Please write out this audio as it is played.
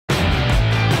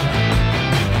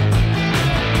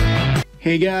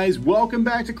Hey guys, welcome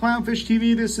back to Clownfish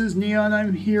TV. This is Kneon.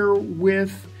 I'm here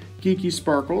with Geeky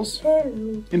Sparkles.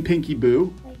 Hello. And Pinky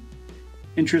Boo. Hi.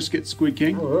 And Trisket Squid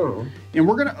King. Hello. And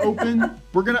we're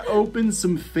gonna open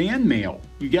some fan mail.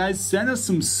 You guys sent us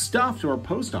some stuff to our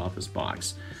post office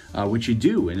box, which you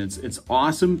do, and it's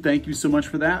awesome. Thank you so much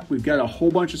for that. We've got a whole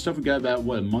bunch of stuff. We've got about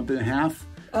what, a month and a half?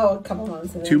 Oh, a couple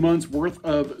months. 2 months worth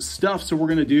of stuff. So we're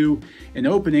gonna do an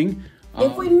opening.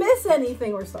 If we miss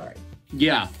anything, we're sorry.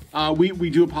 Yeah, we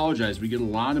do apologize. We get a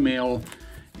lot of mail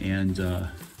and a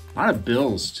lot of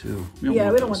bills too. We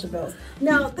don't want the bills.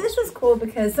 Now, this is cool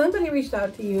because somebody reached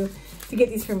out to you to get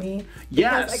these for me.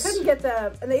 Yes. I couldn't get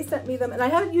them, and they sent me them, and I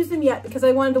haven't used them yet because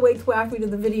I wanted to wait till after we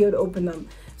did the video to open them.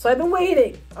 So I've been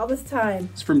waiting all this time.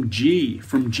 It's from G.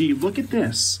 Look at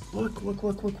this. Look.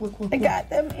 I got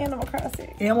them, Animal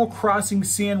Crossing. Animal Crossing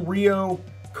Sanrio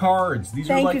cards. These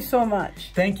are Thank you so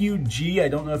much. Thank you, G. I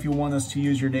don't know if you want us to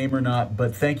use your name or not,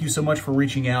 but thank you so much for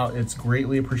reaching out. It's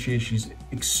greatly appreciated. She's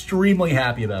extremely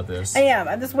happy about this. I am.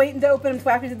 I'm just waiting to open them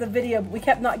till after we did the video, but we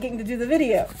kept not getting to do the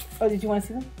video. Oh, did you want to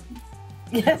see them?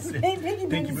 Yes.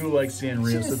 Pinky Boo likes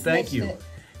Sanrio, so thank you.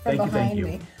 Thank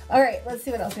you. All right, let's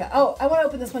see what else we got. Oh, I want to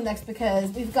open this one next because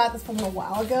we've got this from a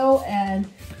while ago, and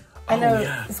I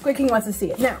know Squid King wants to see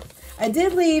it. Now, I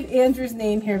did leave Andrew's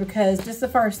name here because, just the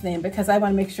first name, because I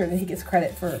want to make sure that he gets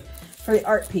credit for the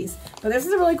art piece. But this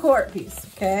is a really cool art piece,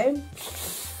 okay?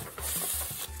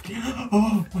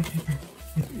 Oh, my paper.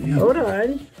 Hold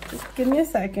on. Just give me a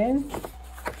second.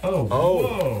 Oh,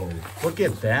 whoa. Look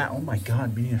at that. Oh my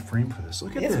God, we need a frame for this.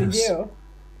 Look at this. Yes, we do.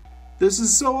 This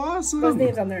is so awesome. His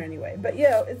name's on there anyway. But,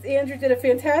 Andrew did a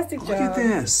fantastic job. Look at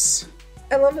this.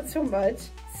 I love it so much.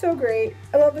 So great.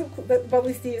 I love the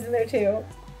Bubbly Steve's in there, too.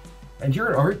 And you're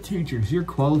an art teacher, so you're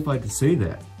qualified to say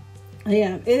that. I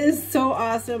am. It is so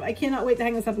awesome. I cannot wait to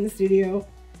hang this up in the studio.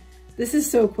 This is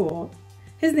so cool.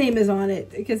 His name is on it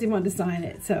because he wanted to sign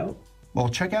it, so. Well,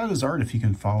 check out his art if you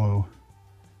can follow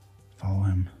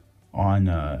him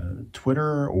on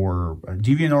Twitter or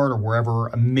DeviantArt or wherever.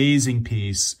 Amazing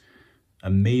piece.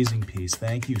 Amazing piece.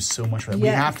 Thank you so much for that. Yes. We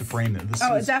have to frame it.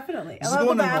 Definitely. This is the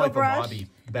one that like the Bobby.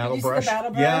 Battle brush. The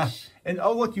battle brush? Yeah. And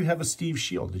oh, look, you have a Steve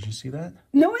shield. Did you see that?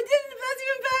 No, I didn't. That's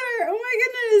even better. Oh my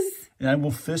goodness. And I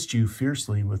will fist you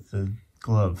fiercely with the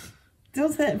glove.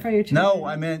 Don't say it in front of your children. No,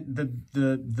 I meant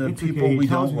the people okay. we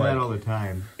don't like. He that all the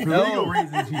time. For no legal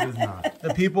reasons, he does not.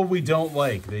 The people we don't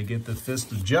like, they get the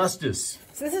fist of justice.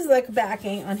 So this is like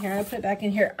backing on here. I put it back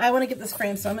in here. I want to get this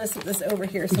framed, so I'm going to sit this over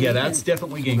here. So yeah, that's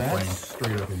definitely getting framed.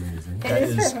 Straight up amazing. That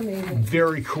is amazing.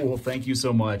 Very cool. Thank you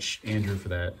so much, Andrew, for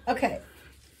that. Okay.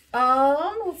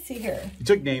 Let's see here. You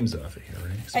took names off of here,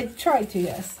 right? So. I tried to,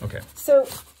 yes. Okay. So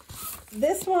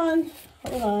this one,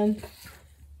 hold on.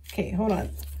 Okay, hold on.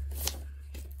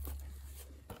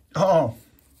 Oh,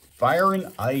 Fire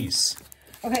and Ice.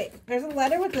 Okay, there's a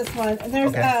letter with this one, and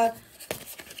there's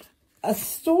a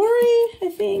story,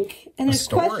 I think, and there's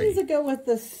questions that go with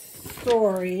the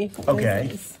story.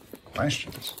 Okay.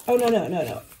 Questions. Oh,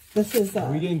 no. This is...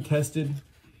 Are we getting tested?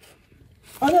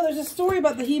 Oh, no, there's a story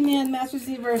about the He-Man Master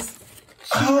Z verse.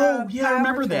 Oh, yeah, I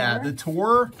remember that. The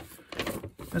tour.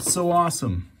 That's so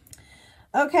awesome.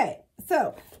 Okay,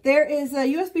 so there is a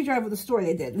USB drive with a story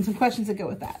they did and some questions that go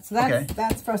with that. So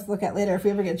that's for us to look at later if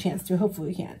we ever get a chance to. Hopefully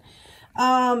we can.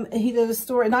 He did a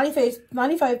story,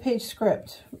 95-page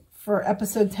script for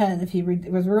episode 10 if he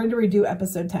was going to redo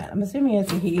episode 10. I'm assuming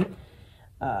it's a he.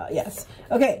 Yes.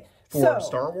 Okay. For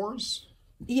Star Wars?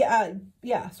 Yeah,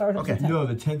 Star Wars. Okay. No,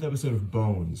 the 10th episode of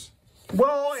Bones.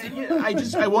 Well,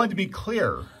 I wanted to be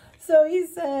clear. So he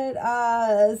said,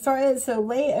 sorry it's so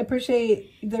late. I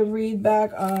appreciate the read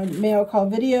back on mail call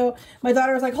video. My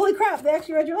daughter was like, holy crap, they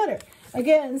actually read your letter.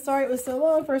 Again, sorry it was so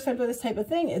long. First time doing this type of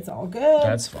thing. It's all good.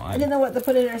 That's fine. I didn't know what to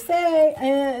put in or say,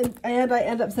 and I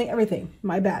end up saying everything.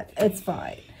 My bad. It's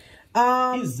fine.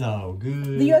 It's all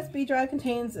good. The USB drive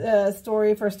contains a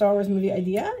story for a Star Wars movie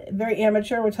idea. Very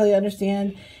amateur. Will tell you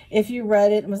understand if you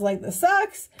read it and was like, this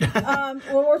sucks. Well,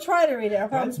 we'll try to read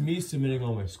it. That's me submitting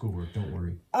all my schoolwork. Don't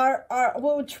worry.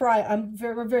 We'll try.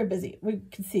 We're very busy. We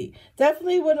can see.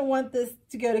 Definitely wouldn't want this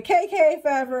to go to KK,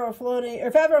 Favreau, or Filoni. Or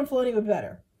Favreau and Filoni would be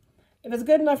better. If it's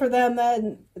good enough for them,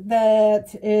 then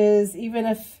that is, even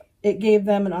if it gave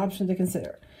them an option to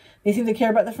consider. They seem to care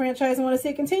about the franchise and want to see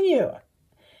it continue.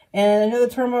 And I know the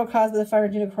turmoil caused by the fire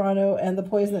in Gina Carano and the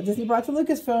poison that Disney brought to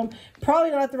Lucasfilm. Probably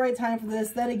not at the right time for this.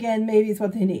 Then again, maybe it's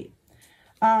what they need.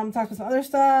 Talk about some other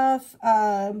stuff.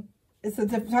 So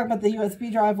talk about the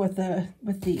USB drive with the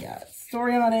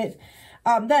story on it.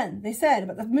 Then they said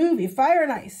about the movie Fire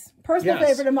and Ice, personal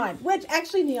favorite of mine, which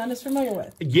actually Kneon is familiar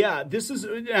with. Yeah, this is.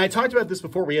 And I talked about this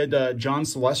before. We had John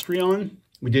Celestri on.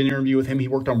 We did an interview with him. He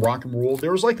worked on Rock and Roll.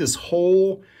 There was like this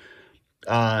whole,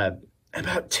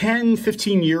 about 10,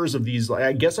 15 years of these,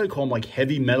 I guess I'd call them like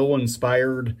heavy metal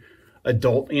inspired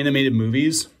adult animated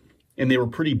movies. And they were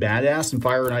pretty badass, and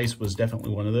Fire and Ice was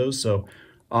definitely one of those. So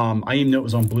I even know it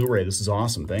was on Blu-ray. This is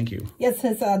awesome. Thank you. Yes,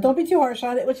 his don't be too harsh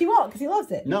on it, which he won't because he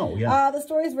loves it. No, yeah. The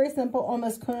story is very simple,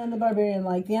 almost Conan the Barbarian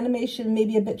like. The animation may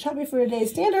be a bit choppy for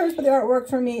today's standards, but the artwork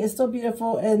for me is still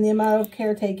beautiful, and the amount of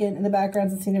care taken in the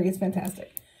backgrounds and scenery is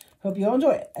fantastic. Hope you all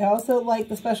enjoy it. I also like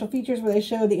the special features where they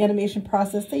show the animation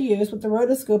process they use with the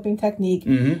rotoscoping technique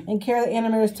and care the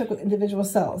animators took with individual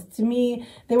cells. To me,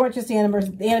 they weren't just the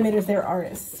animators, they're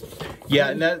artists. Yeah,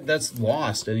 and that's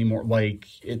lost anymore. Like,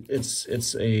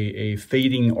 it's a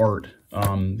fading art.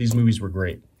 These movies were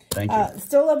great. Thank you.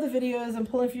 Still love the videos. I'm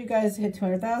pulling for you guys to hit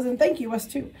 200,000. Thank you, us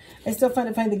too. I still find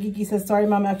it funny that Geeky says, sorry,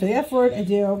 Mom, after the F word. I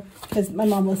do, because my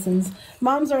mom listens.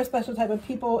 Moms are a special type of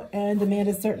people and demand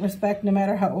a certain respect no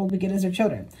matter how old we get as their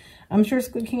children. I'm sure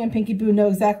Squid King and Pinky Boo know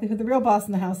exactly who the real boss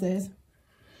in the house is.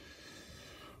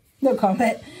 No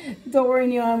comment. Don't worry,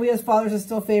 Kneon. We as fathers are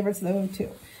still favorites, though, too.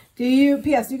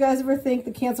 P.S. Do you guys ever think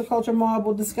the cancel culture mob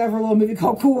will discover a little movie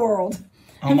called Cool World?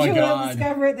 Oh my God. God. They'll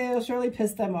discover it. They'll surely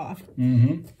piss them off.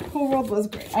 Cool World was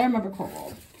great. I remember Cool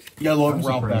World. Yeah, look,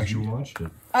 Ralph surprised actually you watched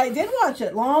it. I did watch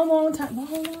it long time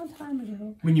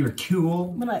ago. When you were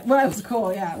cool. When I was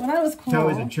cool, yeah. When I was cool. It's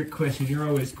always a trick question. You're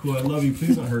always cool. I love you.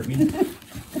 Please don't hurt me.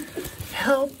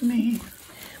 Help me.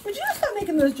 Would you stop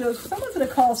making those jokes? Someone's gonna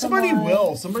call someone. Somebody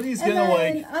will. Somebody's gonna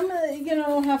like. I'm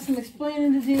gonna, have some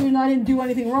explaining to do, and I didn't do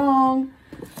anything wrong.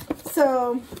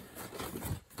 So.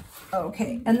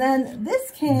 Okay, and then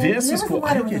this came. This is cool.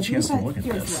 I didn't get a chance to look at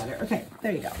this. Okay,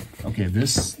 there you go. Okay,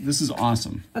 this is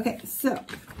awesome. Okay, so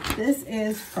this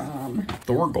is from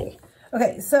Thorgal.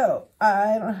 Okay, so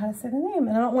I don't know how to say the name,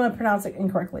 and I don't want to pronounce it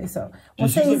incorrectly, so we'll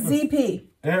say ZP.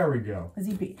 There we go.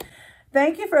 ZP.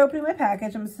 Thank you for opening my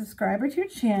package. I'm a subscriber to your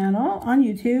channel on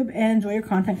YouTube and enjoy your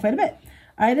content quite a bit.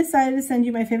 I decided to send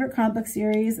you my favorite comic book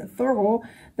series, Thorgal,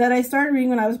 that I started reading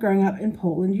when I was growing up in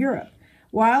Poland, Europe.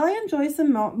 While I enjoy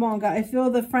some manga, I feel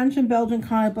the French and Belgian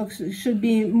comic books should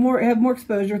be have more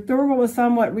exposure. Thorgal was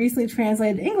somewhat recently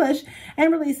translated to English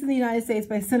and released in the United States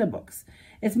by Cinebooks.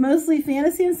 It's mostly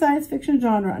fantasy and science fiction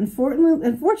genre.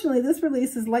 Unfortunately, this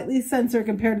release is lightly censored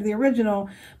compared to the original,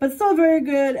 but still very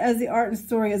good as the art and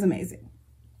story is amazing.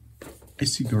 I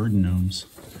see garden gnomes.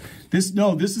 This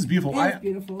is beautiful. It's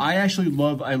beautiful.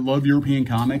 I love European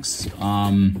comics.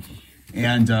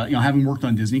 And, having worked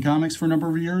on Disney comics for a number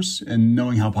of years and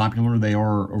knowing how popular they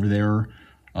are over there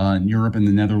in Europe and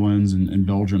the Netherlands and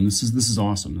Belgium, this is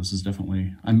awesome. This is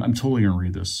definitely, I'm totally going to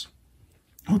read this.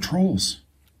 Oh, trolls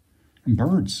and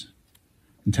birds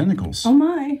and tentacles. Oh,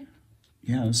 my.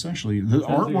 Yeah, especially the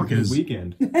artwork is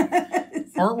weekend.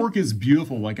 Artwork is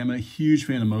beautiful. Like, I'm a huge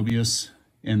fan of Mobius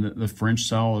and the French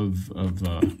style of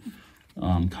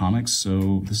comics.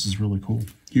 So this is really cool.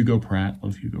 Hugo Pratt.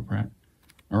 Love Hugo Pratt.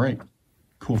 All right.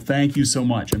 Cool. Thank you so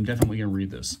much. I'm definitely going to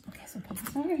read this. Okay, so put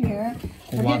this over here.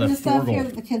 A lot of the stuff here Thorgal.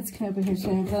 that the kids can open here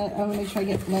soon, but I want to make sure I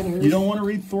get letters. You don't want to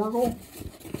read Thorgal?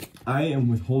 I am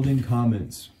withholding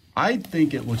comments. I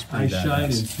think it looks pretty badass. shine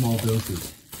in small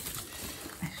doses.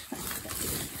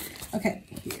 Okay,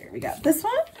 here we got this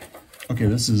one. Okay,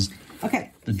 this is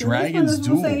the Dragon's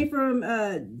Duel. We'll say from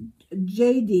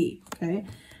JD. Okay.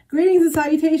 Greetings and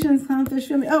salutations, Clownfish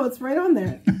Family. Oh, it's right on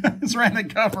there. It's right on the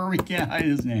cover. We can't hide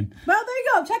his name. Well, there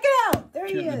you go. Check it out. There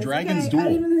he is. The Dragon's Duel. I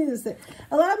didn't even need this thing.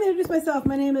 Allow me to introduce myself.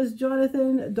 My name is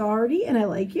Jonathan Doherty, and I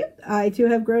like you. I, too,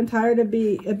 have grown tired of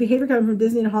behavior coming from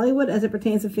Disney and Hollywood as it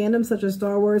pertains to fandoms such as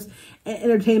Star Wars and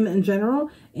entertainment in general.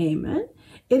 Amen.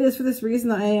 It is for this reason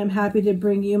that I am happy to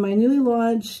bring you my newly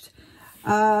launched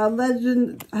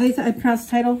legend. I pronounce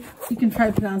the title. You can try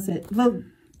to pronounce it. The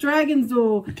Dragon's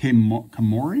Duel.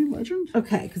 Kamori Legend?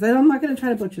 Okay, because I'm not going to try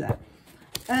to butcher that.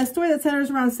 A story that centers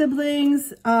around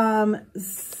siblings.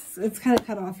 It's kind of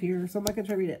cut off here, so I'm not going to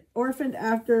try to read it. Orphaned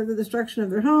after the destruction of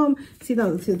their home. See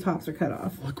the tops are cut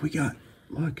off.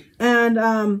 Look.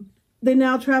 And they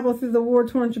now travel through the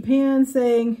war-torn Japan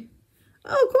saying,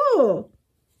 oh, cool.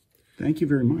 Thank you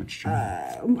very much.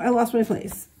 I lost my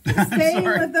place. Staying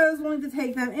with those willing to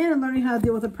take them in and learning how to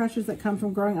deal with the pressures that come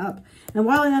from growing up. And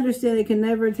while I understand it can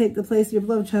never take the place of your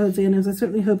beloved childhood fandoms, I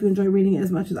certainly hope you enjoy reading it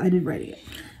as much as I did writing it.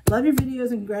 Love your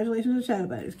videos and congratulations to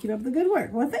Shadowbinders. Keep up the good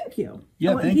work. Well, thank you.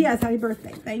 Yeah, thank you. Yes, happy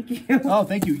birthday. Thank you. Oh,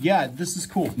 thank you. Yeah, this is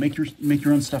cool. Make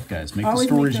your own stuff, guys. Make Always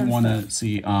the stories you want stuff. to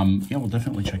see. Yeah, we'll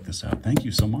definitely check this out. Thank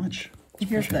you so much.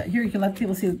 Here you can let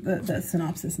people see the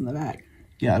synopsis in the back.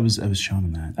 Yeah, I was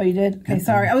showing them that. Oh, you did? Okay,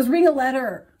 sorry. I was reading a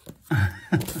letter.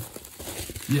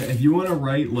 Yeah, if you want to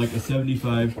write like a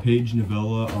 75-page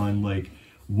novella on like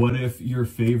what if your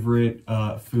favorite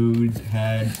foods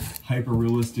had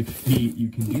hyper-realistic feet? You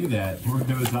can do that. Lord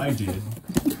knows I did.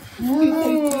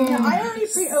 Now, I already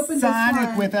pre-opened this one.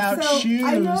 Sonic without shoes.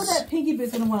 I know that Pinky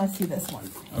Boo's gonna want to see this one.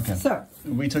 Okay. So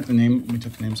we took the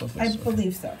names off this. I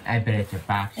believe so. I bet it's a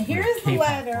box. And here's the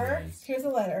letter. Here's the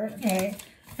letter. Okay.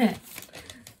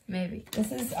 Maybe.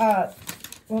 This is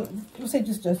well, we'll say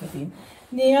just Josephine.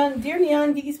 Kneon, dear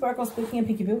Kneon, Geeky Sparkle, speaking of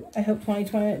Pinky Boo, I hope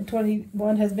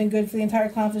 2021 has been good for the entire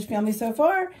Clownfish family so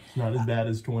far. It's not as bad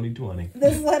as 2020.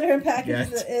 This letter and package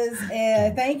is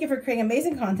a thank you for creating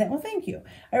amazing content. Well, thank you.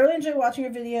 I really enjoy watching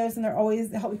your videos, and they're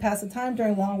always help me pass the time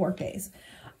during long work days.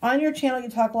 On your channel, you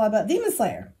talk a lot about Demon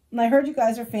Slayer, and I heard you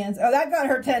guys are fans. Oh, that got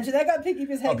her attention. That got Pinky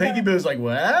Boo's head. Oh, Pinky Boo's like,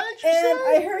 what? And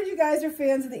I heard you guys are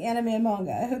fans of the anime and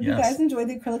manga. I hope you guys enjoy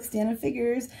the acrylic stand-up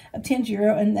figures of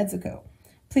Tanjiro and Nezuko.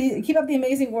 Please keep up the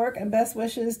amazing work and best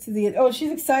wishes to the... Oh,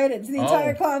 she's excited. To the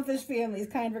entire Clownfish family.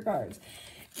 Kind regards.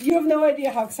 You have no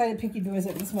idea how excited Pinky Boo is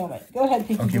at this moment. Go ahead,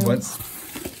 Pinky Boo. Okay, what's in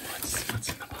the box? What's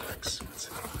in the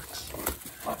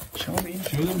box? Show me.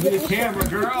 Show them to the camera,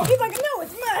 girl. He's like, no,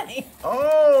 it's mine.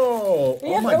 Oh!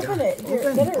 You have to open it.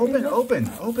 Open.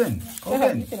 Go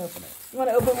ahead, you can open it. You want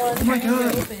to open one? Oh my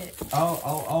god. Open it.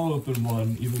 I'll open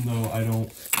one, even though I don't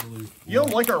really... You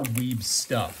don't like our weeb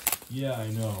stuff. Yeah, I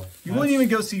know. You wouldn't even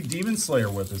go see Demon Slayer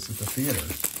with us at the theater.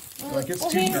 Like, it's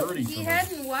too nerdy for He me.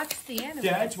 hadn't watched the anime.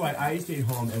 Yeah, that's why I stayed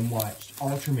home and watched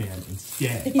Ultraman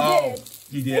instead. He did.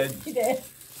 You did? You did.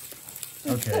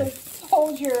 Okay.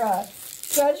 Hold your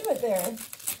judgment there.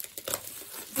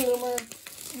 Boomer.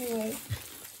 Anyway.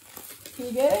 Can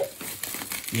you get it?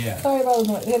 Yeah. Sorry about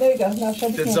the noise. Yeah, there you go. Now show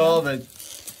the That's camera. all that...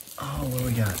 Oh, what do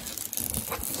we got?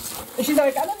 She's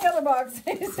like, I'm in the other box.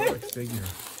 Acrylic figure.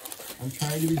 Let I'm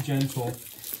trying to be gentle.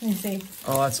 me see.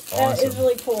 Oh, that's That awesome. is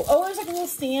really cool. Oh, there's like a little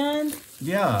stand.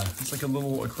 Yeah, it's like a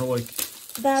little acrylic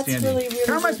That's standing. really, really, Kind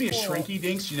of reminds me really of cool. Shrinky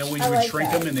Dinks. You know, when I you would like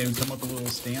shrink that. them and they would come up with little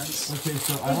stands? Okay,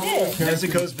 so I It don't did. know the characters.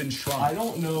 Nezuko's been shrunk. I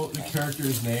don't know the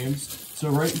characters' names. So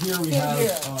right here we have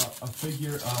a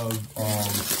figure of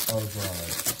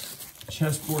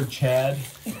Chessboard Chad.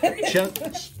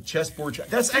 Chessboard Chad.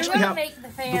 That's You're actually gonna how... make the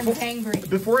fans angry.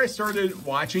 Before I started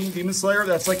watching Demon Slayer,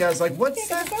 that's like, I was like, what's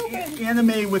that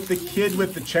anime with the kid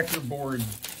with the checkerboard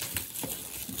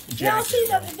Now, jacket? see,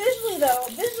 visually,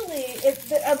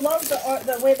 I love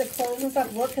the way the clothes and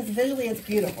stuff look, because visually it's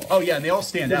beautiful. Oh, yeah, and they all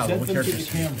stand out. All the Present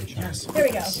them to characters. the camera, Yes. There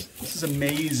we go. This is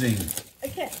amazing. I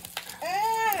can't.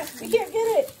 You can't get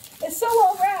it. It's so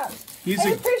well wrapped. I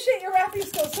appreciate your wrapping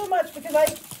skills so much, because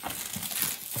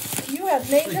you have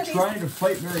made Like trying to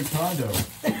fight Mary Kondo.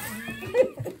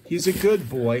 He's a good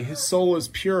boy. His soul is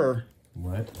pure.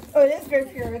 What? Oh, it is very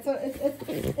pure. It's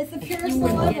the purest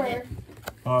soul ever.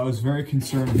 I was very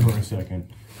concerned for a second.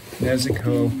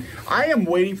 Nezuko. I am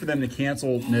waiting for them to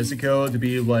cancel Nezuko to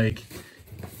be like,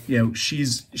 you know,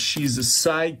 she's a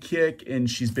sidekick and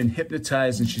she's been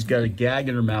hypnotized and she's got a gag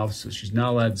in her mouth, so she's not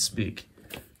allowed to speak.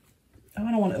 Oh,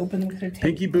 I don't want to open them because they're taped.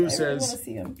 Pinky Boo I says, really want to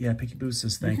see them. yeah, Pinky Boo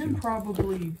says thank You you. can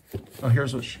probably Oh,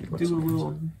 here's what she looks do a like.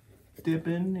 little dip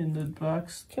in the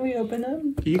box. Can we open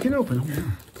them? You can open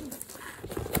them.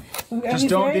 Just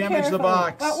don't damage the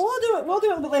box. We'll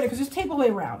do it a bit later because there's tape all the way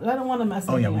around. I don't want to mess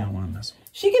Oh, yeah, anything we up. don't want to mess.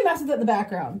 She can mess with it in the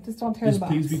background. Just don't tear Just the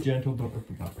box. please be gentle, don't rip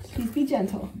the box. Please be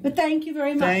gentle. But thank you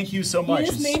very much. Thank you so much.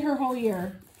 You just made her whole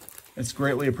year. It's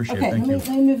greatly appreciated. Okay, Thank you. let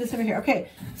me move this over here. Okay,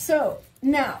 so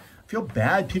now. I feel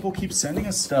bad. People keep sending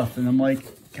us stuff, and I'm like,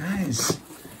 guys,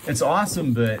 it's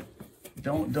awesome, but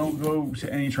don't go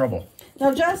to any trouble.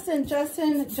 Now, Justin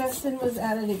was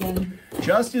at it again.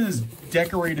 Justin has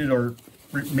decorated our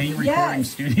main recording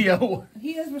studio.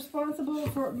 He is responsible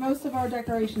for most of our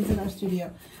decorations in our studio.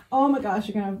 Oh my gosh,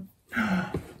 you're gonna.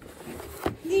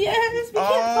 Yes, we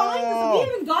can't find this.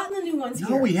 We haven't gotten the new ones here.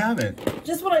 No, we haven't.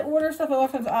 Just when I order stuff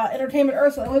off of Entertainment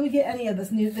Earth, so that way we get any of the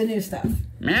new stuff.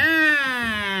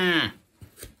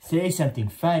 Say something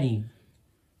funny.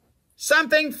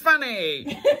 Something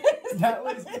funny. That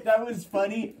was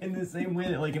funny in the same way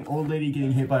that like an old lady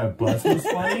getting hit by a bus was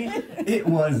funny. It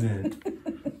wasn't.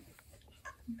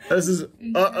 This is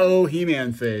uh-oh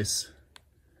He-Man face.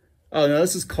 Oh no,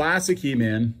 this is classic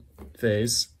He-Man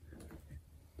face.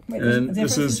 Wait, And there's a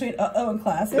difference this is between uh-oh and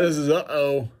classic? This is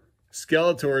uh-oh.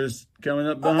 Skeletor's coming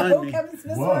up behind me. Kevin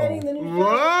Smith's writing the new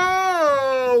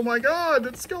Whoa! My God,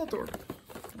 that's Skeletor.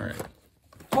 All right.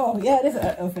 Oh yeah, it is an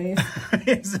uh-oh face.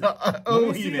 It's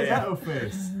uh-oh He-Man.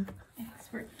 Face.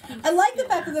 I like the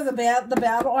fact that there's the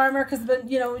battle armor, because when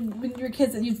you were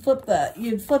kids, you'd flip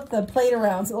the plate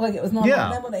around so it looked like it was normal. Yeah.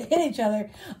 And then when they hit each other,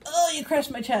 oh, you crushed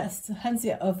my chest. Hence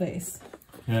the uh-oh face.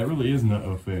 Yeah, it really is an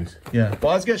uh-oh face. Yeah.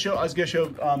 Well, I was gonna show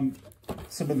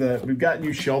some of the, we've got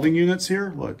new shelving units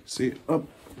here. Look, see, up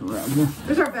around here.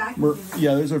 There's our vacuum.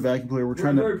 Yeah, there's our vacuum cleaner. We're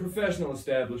trying a very to, professional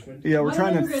establishment. yeah, we're Why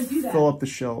trying don't we to do that? fill up the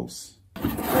shelves.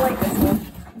 I like this one.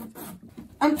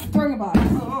 I'm throwing a box.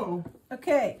 Oh.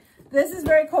 Okay, this is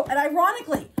very cool. And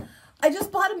ironically, I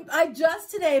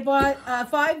just today bought a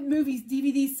 5 movies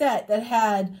DVD set that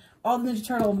had all the Ninja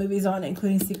Turtle movies on it,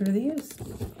 including Secret of the Ooze.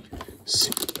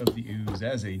 Secret of the Ooze.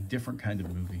 That is a different kind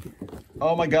of movie.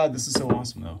 Oh my God, this is so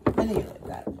awesome though. I think you like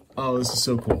that. Oh, this is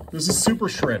so cool. This is Super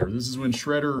Shredder. This is when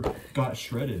Shredder Got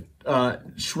shredded.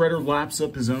 Shredder laps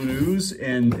up his own ooze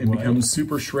and becomes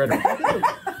Super Shredder.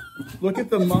 Look at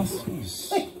the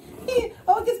muscles.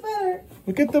 Oh, it gets better.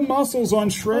 Look at the muscles on Oh,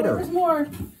 Shredder. there's more.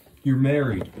 You're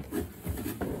married.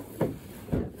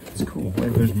 It's cool.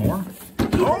 Wait, there's more?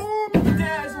 Oh,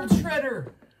 bedazzled shredder.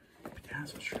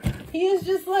 Bedazzled Shredder. He is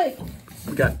just like,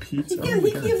 We got pizza.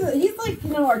 he's like, you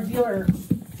know, our dealer.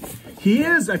 He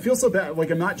is. I feel so bad. Like,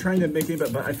 I'm not trying to make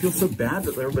anything, but I feel so bad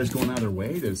that everybody's going out of their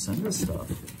way to send this stuff.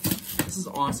 This is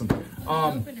awesome.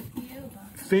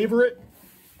 Favorite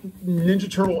Ninja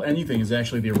Turtle anything is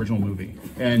actually the original movie,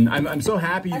 and I'm so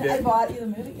happy that I bought you the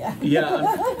movie. Yeah.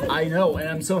 Yeah, I know, and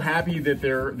I'm so happy that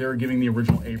they're giving the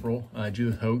original April,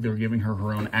 Judith Hogue. They're giving her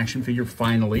her own action figure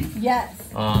finally. Yes.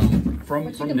 From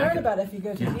Which you can learn about if you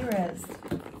go to G-Res.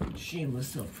 Shameless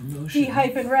self-promotion.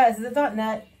 G-Res. Is it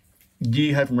 .net?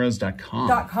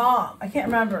 G-res.com. .com. I can't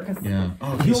remember because Yeah.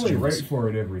 Oh, You he's only just, write for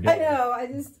it every I day. know.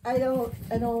 I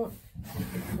don't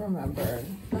remember.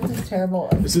 I'm just terrible.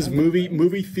 this is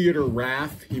movie theater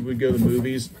Raph. He would go to the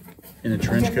movies in a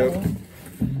trench coat.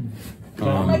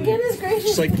 Oh my goodness gracious!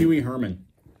 Just like Pee Wee Herman.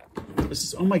 This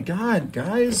is, oh my God,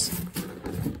 guys.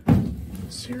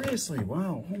 Seriously,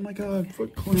 wow. Oh my God,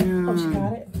 Foot Clan. Oh, she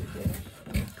got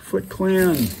it. Foot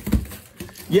Clan.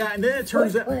 Yeah, and then it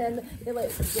turns out.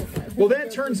 Well, then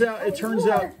it turns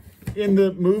out in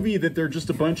the movie that they're just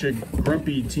a bunch of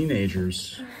grumpy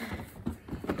teenagers.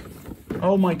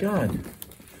 Oh my God.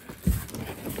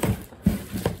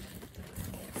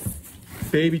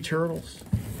 Baby turtles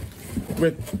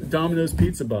with Domino's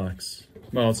pizza box.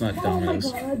 Well, it's not Oh my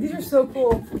Domino's. god, these are so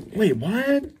cool. Wait,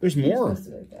 what? There's more.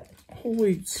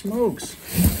 Holy smokes.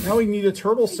 Now we need a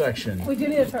turtle section. We do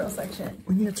need a turtle section.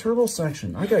 We need a turtle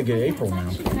section. I gotta get April now.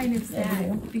 Actually kind of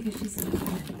sad because she's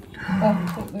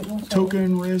Toka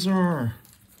and Razor.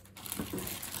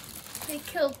 they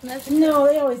killed Nezuko. No,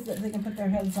 they always they can put their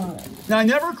heads on it. Now, I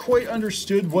never quite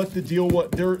understood what the deal was.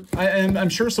 I'm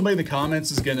sure somebody in the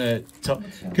comments is gonna tell,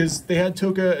 because they had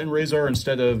Toka and Razor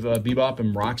instead of Bebop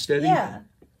and Rocksteady. Yeah.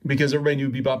 Because everybody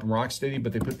knew Bebop and Rocksteady,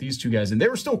 but they put these two guys in. They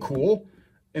were still cool,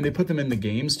 and they put them in the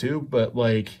games too. But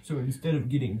like, So instead of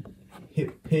getting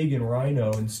Hip Pig and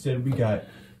Rhino, instead we got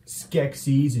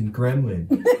Skeksis and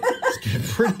Gremlin.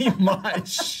 pretty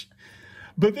much.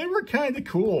 But they were kind of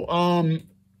cool.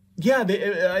 Yeah,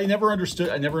 I never understood.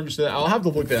 I'll have to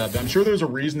look that up. I'm sure there's a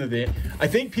reason that I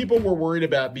think people were worried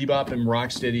about Bebop and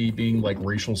Rocksteady being like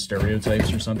racial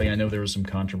stereotypes or something. I know there was some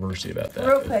controversy about that.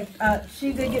 Real quick,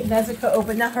 she did get Nezuko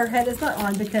open. Now her head is not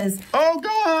on because Oh you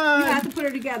have God! to put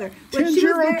her together. But she was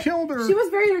Tanjiro very- killed her. She was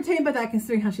very entertained by that,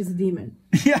 considering how she's a demon.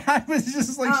 Yeah, I was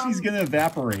just like, she's gonna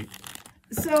evaporate.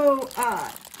 So,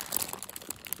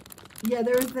 yeah,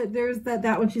 there's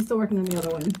that one. She's still working on the other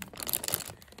one.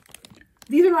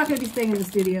 These are not going to be staying in the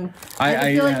studio.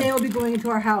 I feel like they will be going into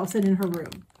our house and in her room.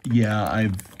 Yeah,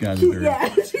 I've got it.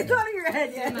 Yeah, she's nodding her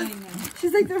head. Yeah,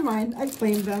 she's like, they're mine. I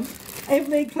claimed them. I've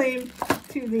made claim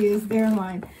to these. They're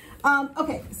mine.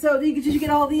 Okay, so did you get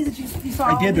all these? Did you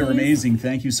saw? I did. They're these? amazing.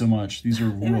 Thank you so much. These are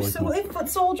They were really so cool. they foot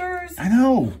soldiers. I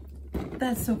know.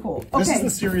 That's so cool. This Okay. is the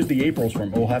series the April's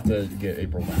from. We'll have to get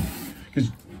April now.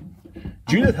 Because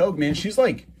Judith Hogue, man, she's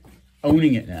like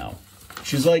owning it now.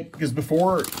 She's like, because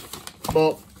before,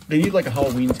 well, they need like a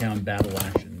Halloween Town battle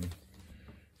action.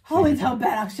 Holy hell,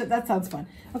 bad shit. That sounds fun.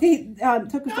 Okay,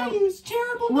 wrote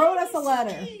us a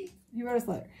letter. You wrote us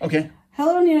a letter. Okay.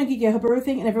 Hello, Kneon and Geeky. I hope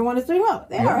everything and everyone is doing well.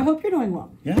 They are. I hope you're doing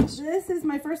well. Yes. This is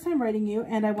my first time writing you,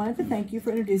 and I wanted to thank you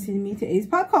for introducing me to 80s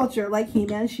pop culture, like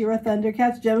He-Man, She-Ra,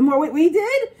 Thundercats, Jem and more. Wait, we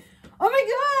did? Oh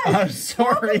my god! I'm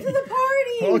sorry. Welcome to the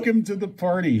party. Welcome to the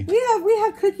party. We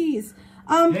have cookies.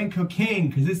 And cocaine,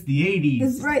 because it's the 80s.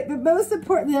 That's right, but most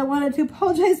importantly, I wanted to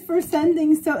apologize for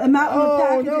sending a mountain of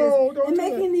packages don't and do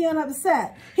making Kneon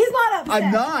upset. He's not upset.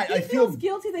 I'm not. He I feels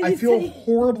guilty that I he's feel sending.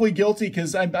 horribly guilty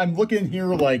because I'm looking here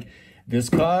like this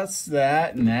costs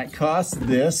that and that costs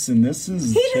this and this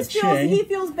is He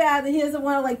feels bad that he doesn't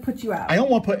want to like put you out. I don't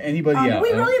want to put anybody out.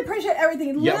 We really appreciate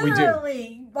everything. Yeah, we do.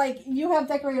 Literally, like you have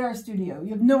decorated our studio.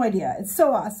 You have no idea. It's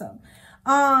so awesome.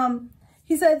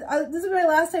 He said, this is my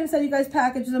last time sending you guys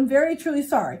packages. I'm very, truly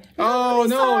sorry. Oh,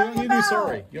 no, you don't need to be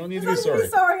sorry. You don't need to be sorry. There's nothing to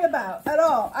be sorry about at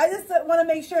all. I just want to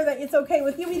make sure that it's okay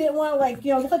with you. We didn't want to, like,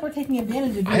 you know, look like we're taking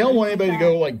advantage of you. I don't want anybody to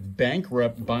go, like,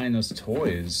 bankrupt buying us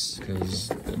toys.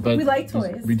 But we like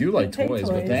toys. We do like toys,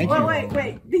 but thank you. Oh, wait.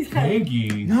 Thank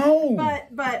you. No.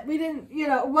 But we didn't, you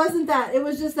know, it wasn't that. It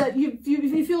was just that you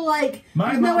feel like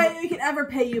there's no way we could ever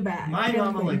pay you back. My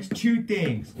mama likes two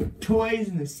things. Toys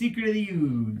and the secret of the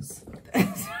ooze.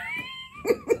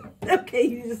 Okay,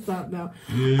 you just stop now.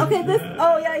 Okay,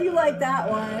 oh yeah, you like that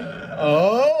one.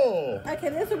 Oh. Okay,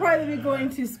 this will probably be going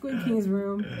to Squid King's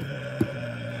room.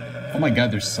 Oh my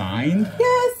God, they're signed?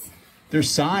 Yes. They're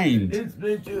signed. It's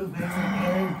my two favorite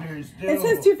characters, too. It's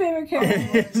his two favorite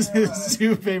characters. It's his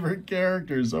two favorite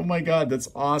characters. Oh my God, that's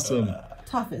awesome.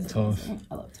 Tough is awesome.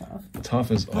 I love Tough.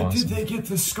 Tough is awesome. But did they get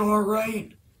the scar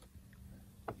right?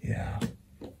 Yeah.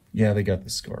 Yeah, they got the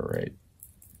scar right.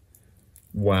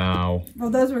 Wow. Well,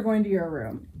 those were going to your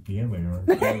room. Yeah, we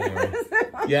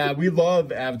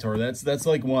love Avatar. That's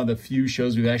like one of the few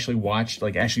shows we've actually watched,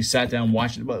 like actually sat down and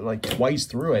watched it like twice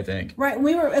through, I think. Right.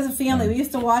 We were, as a family, we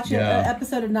used to watch an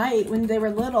episode a night when they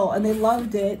were little, and they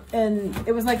loved it. And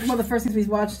it was like one of the first things we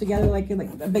watched together, like in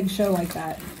a big show like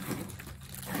that.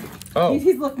 Oh.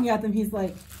 He's looking at them. He's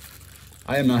like,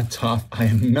 I am not Tough. I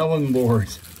am Melon Lord.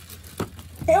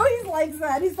 He always likes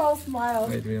that. He's all smiles.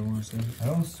 Wait, do we have one more second? I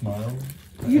don't smile.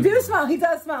 You do smile. He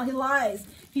does smile. He lies.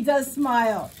 He does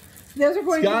smile. Those are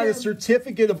going He's got to a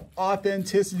certificate of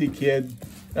authenticity, kid.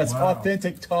 That's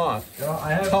authentic Tough.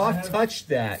 Tough touched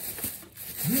that.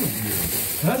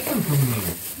 That's one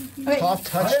from me. Okay. Tough I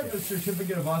touched have it. a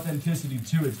certificate of authenticity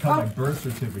too. It's called my birth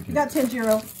certificate. You got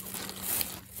Tanjiro.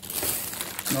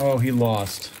 Oh, he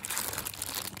lost.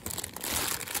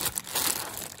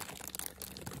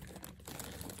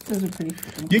 Those are pretty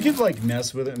freaking You could like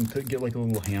mess with it and get like a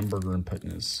little hamburger and put in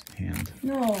his hand.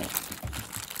 No.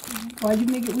 Why'd you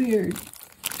make it weird?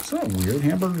 It's not weird.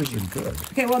 Hamburgers are good.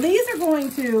 Okay, well these are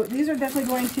definitely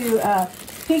going to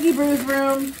Pinky Brew's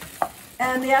room,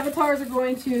 and the avatars are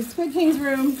going to Squid King's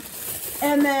room.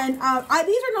 And then these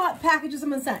are not packages I'm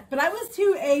gonna send, but I was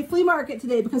to a flea market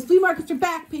today because flea markets are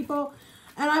back, people.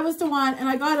 And I was to one, and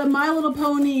I got a My Little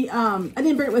Pony. I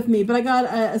didn't bring it with me, but I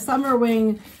got a Summer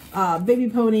Wing baby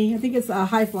pony. I think it's a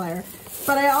High Flyer.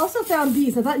 But I also found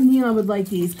these. I thought Kneon would like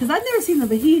these because I've never seen them,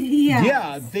 but he has.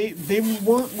 Yeah, they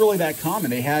weren't really that common.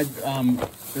 They had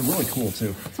they're really cool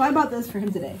too. So I bought those for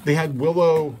him today. They had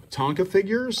Willow Tonka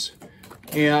figures,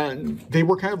 and they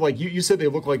were kind of like you said. They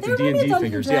look like the D&D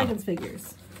figures. Dragons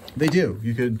figures. They do.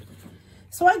 You could.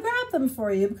 So I grabbed them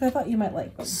for you because I thought you might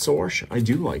like them. Source, I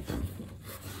do like them.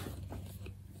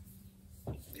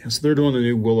 Yeah, so they're doing the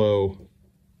new Willow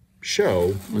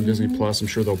show on Disney Plus. I'm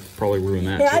sure they'll probably ruin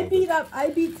that. Hey, I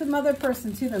beat some other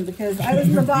person to them because I was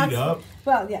in the box.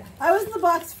 Well, yeah, I was in the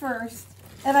box first,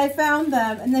 and I found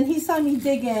them, and then he saw me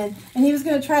dig in, and he was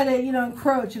going to try to,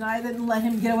 encroach, and I didn't let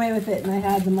him get away with it, and I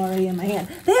had them already in my hand.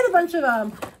 They had a bunch of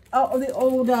the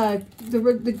old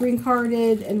the green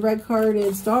carded and red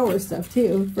carded Star Wars stuff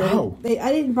too.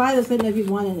 I didn't buy those. I didn't know if you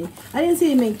want any. I didn't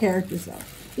see any main characters though.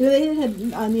 They didn't have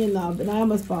Kneon Nub, and I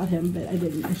almost bought him, but I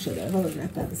didn't. I should have. I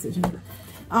regret that decision.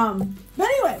 But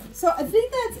anyway, so I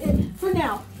think that's it for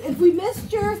now. If we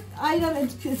missed your item,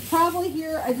 it's probably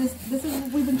here.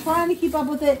 We've been trying to keep up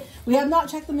with it. We have not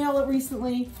checked the mail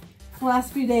recently, the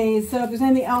last few days. So if there's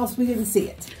anything else, we didn't see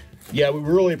it. Yeah, we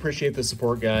really appreciate the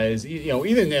support, guys.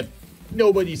 Even if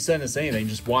nobody sent us anything,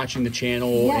 just watching the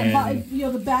channel. Yeah, and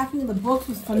the backing of the books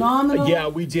was phenomenal. Yeah,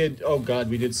 we did. Oh God,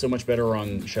 we did so much better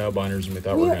on Shadow Binders than we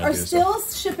thought we were going to do. We are still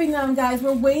shipping them, guys.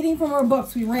 We're waiting for more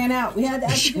books. We ran out. We had to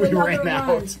actually do another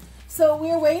run. So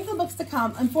we are waiting for the books to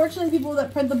come. Unfortunately, people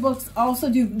that print the books also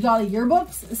do Jolly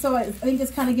yearbooks. So I think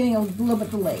it's kind of getting a little bit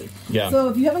delayed. Yeah. So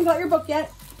if you haven't got your book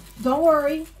yet, don't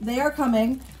worry. They are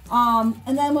coming.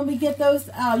 And then when we get those,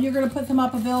 you're going to put them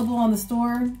up available on the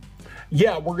store.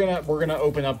 Yeah, we're gonna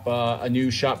open up a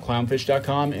new shop,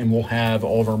 clownfish.com, and we'll have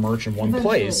all of our merch in one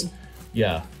place.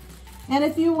 Yeah. And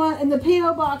if you want, in the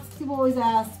P.O. box, people always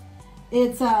ask,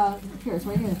 it's here, it's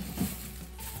right here.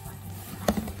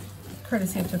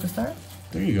 Courtesy of Star.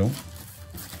 There you go.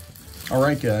 All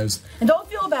right, guys. And don't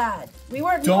feel bad. He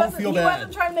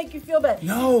wasn't trying to make you feel bad.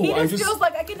 No, he just feels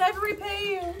like I can never repay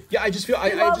you. Yeah, I just feel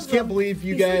I just can't believe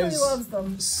you guys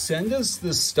send us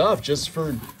this stuff just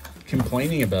for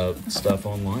complaining about stuff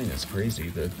online. It's crazy.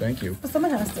 Thank you. But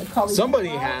someone has to call. Somebody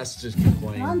has to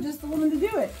complain. I'm just the woman to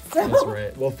do it. So. That's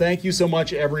right. Well, thank you so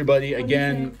much, everybody.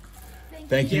 Again,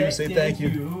 thank you. Say thank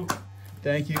you.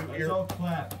 Thank you. Let's all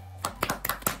clap.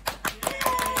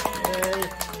 Yay.